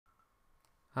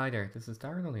Hi there, this is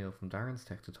Darren O'Neill from Darren's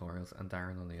Tech Tutorials and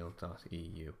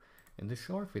darreno'neill.eu. In this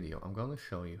short video, I'm going to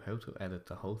show you how to edit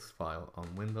the host file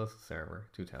on Windows Server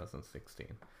 2016.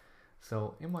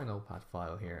 So in my notepad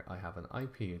file here, I have an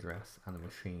IP address and a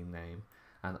machine name,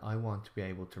 and I want to be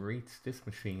able to reach this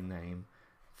machine name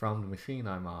from the machine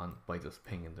I'm on by just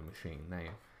pinging the machine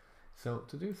name. So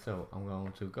to do so, I'm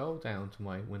going to go down to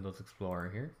my Windows Explorer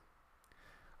here.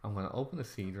 I'm going to open the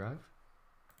C drive.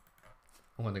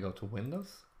 I'm going to go to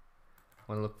Windows.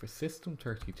 I'm going to look for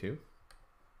System32.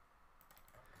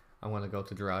 I'm going to go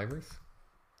to Drivers.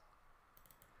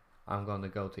 I'm going to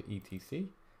go to etc,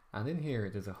 and in here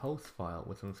there's a host file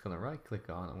which I'm just going to right click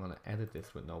on. I'm going to edit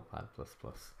this with Notepad++.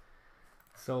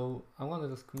 So I want to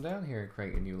just come down here and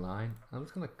create a new line. I'm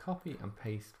just going to copy and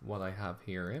paste what I have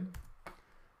here in.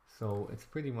 So it's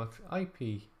pretty much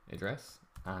IP address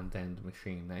and then the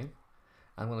machine name.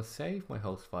 I'm going to save my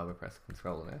host file by pressing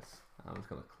Ctrl and S. I'm just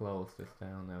going to close this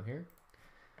down now here.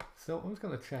 So I'm just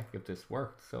going to check if this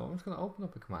worked. So I'm just going to open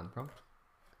up a command prompt,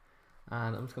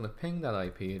 and I'm just going to ping that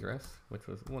IP address, which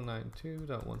was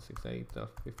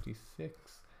 192.168.56, and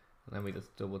then we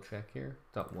just double check here,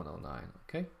 .109,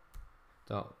 okay,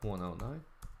 .109,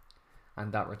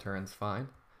 and that returns fine.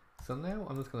 So now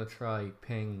I'm just going to try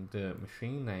ping the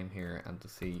machine name here and to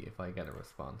see if I get a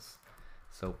response.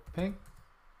 So ping,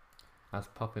 as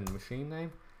pop in the machine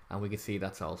name, and we can see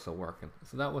that's also working.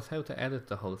 So that was how to edit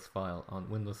the host file on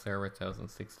Windows Server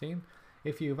 2016.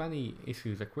 If you have any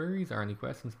issues or queries or any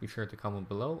questions, be sure to comment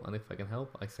below, and if I can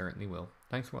help, I certainly will.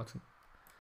 Thanks for watching.